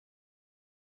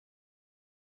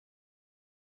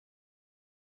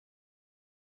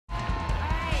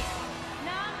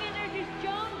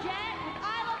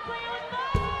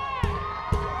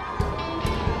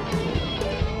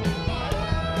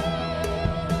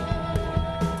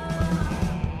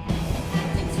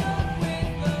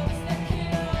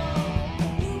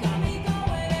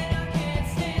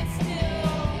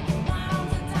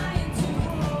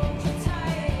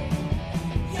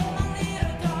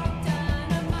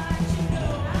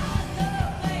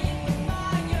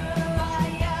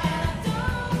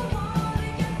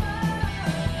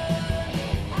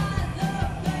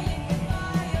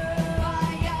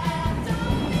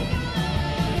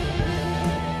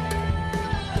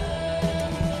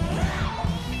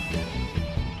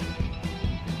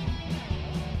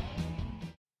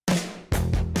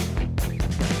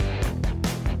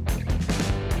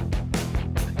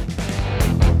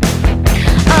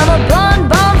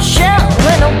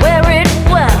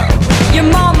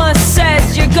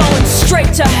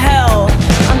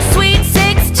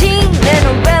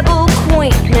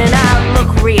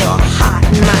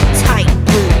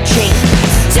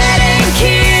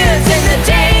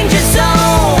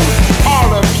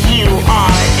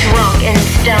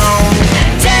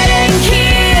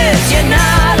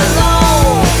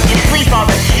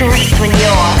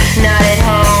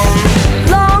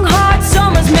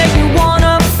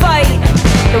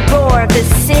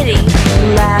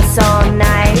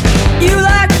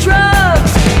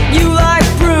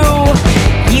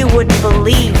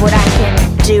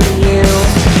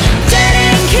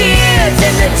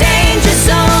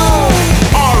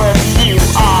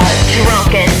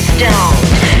stoned.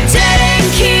 Dead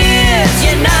end kids,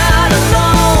 you're not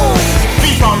alone.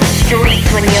 Sleep on the streets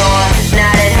when you're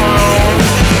not at home.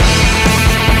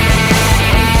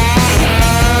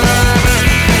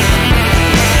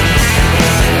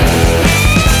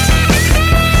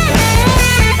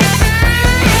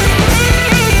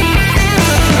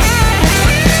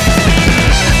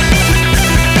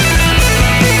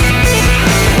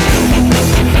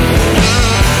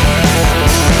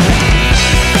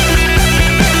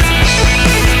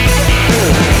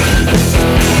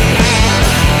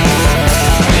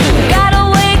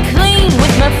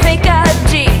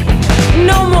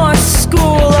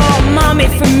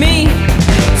 For me,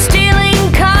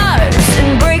 stealing cars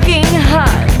and breaking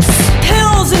hearts,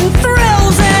 pills and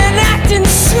thrills and acting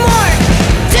smart.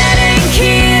 Dead end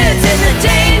kids in the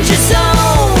danger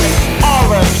zone. All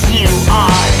of you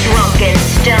are drunk and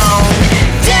stoned.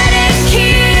 Dead end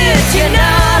kids, you're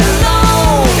not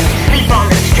alone. Sleep on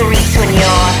the streets when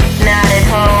you're not at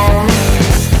home.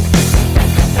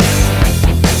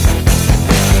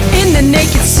 In the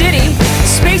naked city,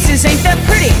 spaces ain't that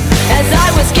pretty. As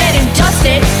I was getting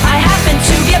dusted, I happened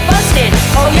to get busted.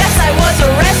 Oh yes, I was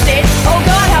arrested. Oh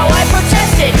God, how I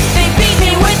protested. They beat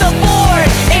me with a board.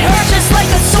 It hurt just like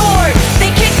a sword.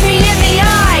 They kicked me in the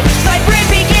eye. My brain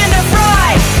began to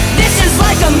fry. This is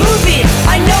like a movie.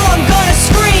 I know I'm gonna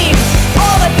scream.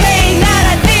 All the pain that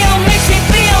I feel makes me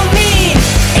feel mean.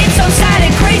 It's so sad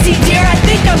and crazy, dear. I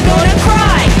think I'm gonna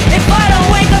cry. If I don't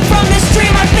wake up from this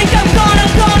dream, I think I'm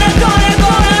gonna die.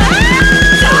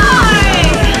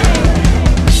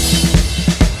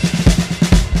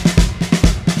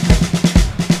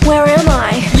 Where am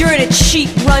I? You're in a cheap,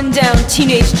 rundown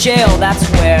teenage jail, that's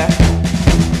where.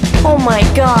 Oh my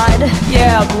God.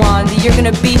 Yeah, Blondie, you're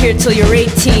gonna be here till you're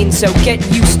 18, so get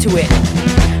used to it.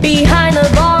 Behind the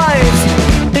bars,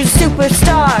 there's a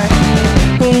superstar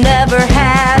who never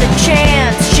had a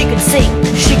chance. She could sing,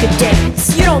 she could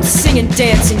dance. You don't sing and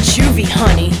dance in juvie,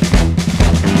 honey.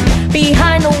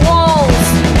 Behind the walls,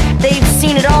 they've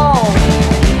seen it all.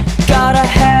 Gotta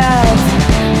have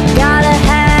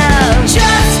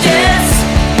justice,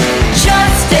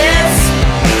 justice.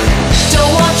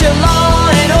 Don't want your law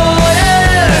and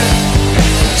order.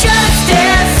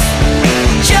 Justice,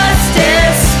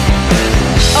 justice.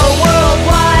 A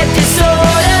worldwide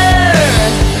disorder.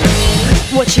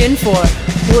 What you in for?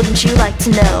 Wouldn't you like to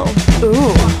know?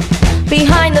 Ooh.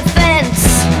 Behind the fence,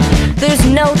 there's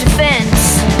no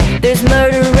defense. There's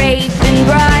murder, rape, and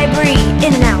bribery.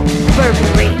 In and out,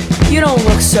 burglary. You don't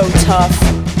look so tough.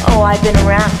 Oh, I've been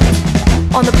around.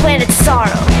 On the planet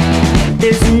Sorrow,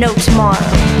 there's no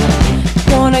tomorrow.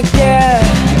 Gonna get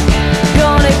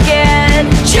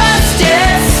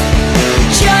justice,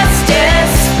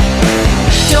 justice.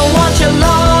 Don't want your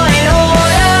law and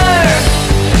order.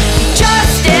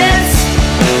 Justice,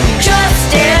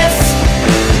 justice.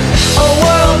 A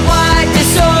worldwide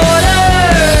disorder.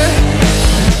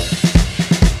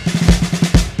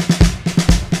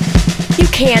 You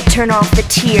can't turn off the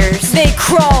tears. They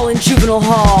crawl in juvenile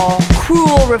hall.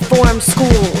 Cruel reform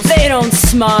schools. They don't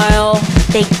smile.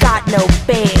 They got no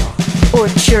bail or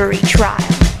jury trial.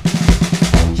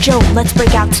 Joe, let's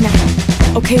break out tonight.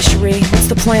 Okay, Cherie, what's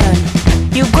the plan?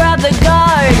 You grab the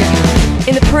guard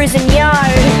in the prison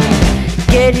yard.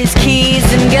 Get his keys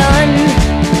and gun.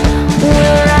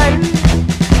 We'll run.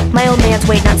 My old man's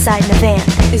waiting outside in the van.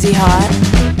 Is he hot?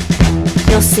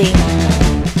 You'll see.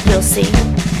 You'll see.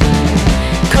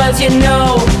 'Cause you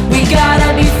know we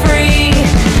gotta be free.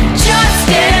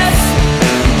 Justice,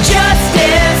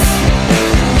 justice.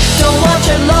 Don't want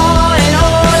your law and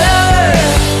order.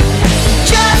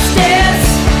 Justice,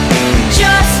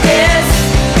 justice.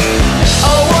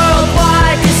 A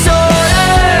worldwide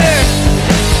disorder.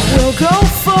 We'll go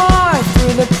far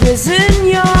through the prison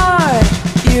yard.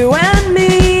 You and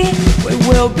me, we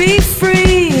will be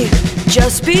free.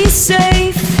 Just be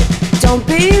safe, don't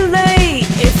be late.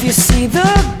 If you see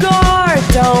the guard,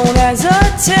 don't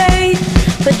hesitate.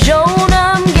 But Joan,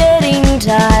 I'm